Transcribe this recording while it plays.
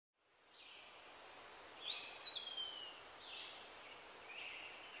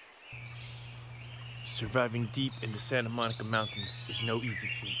Surviving deep in the Santa Monica Mountains is no easy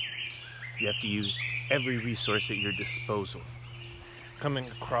feat. You have to use every resource at your disposal. Coming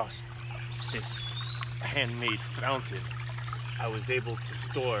across this handmade fountain, I was able to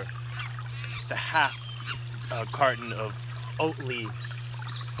store the half carton of Oatly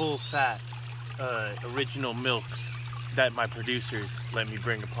full-fat original milk that my producers let me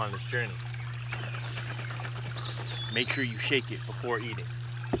bring upon this journey. Make sure you shake it before eating,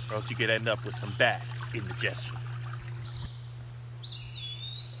 or else you could end up with some bad indigestion.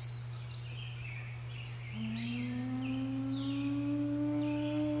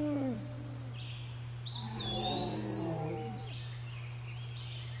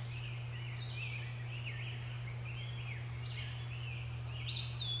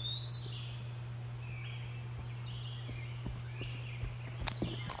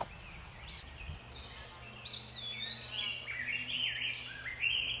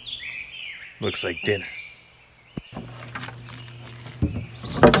 Looks like dinner.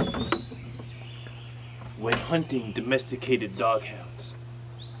 When hunting domesticated doghounds,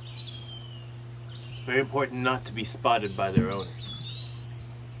 it's very important not to be spotted by their owners.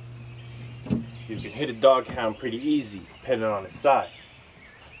 You can hit a doghound pretty easy, depending on his size.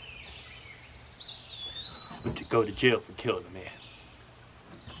 But you go to jail for killing a man.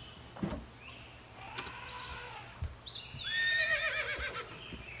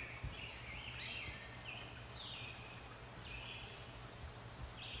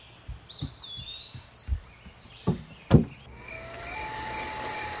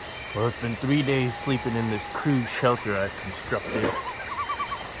 Well, it's been 3 days sleeping in this crude shelter I've constructed.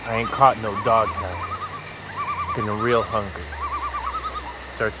 I ain't caught no doghound. Getting a real hunger.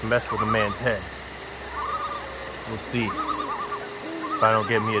 Starts to mess with a man's head. We'll see. If I don't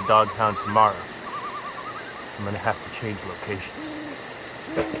get me a doghound tomorrow, I'm gonna have to change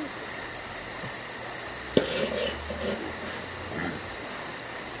locations.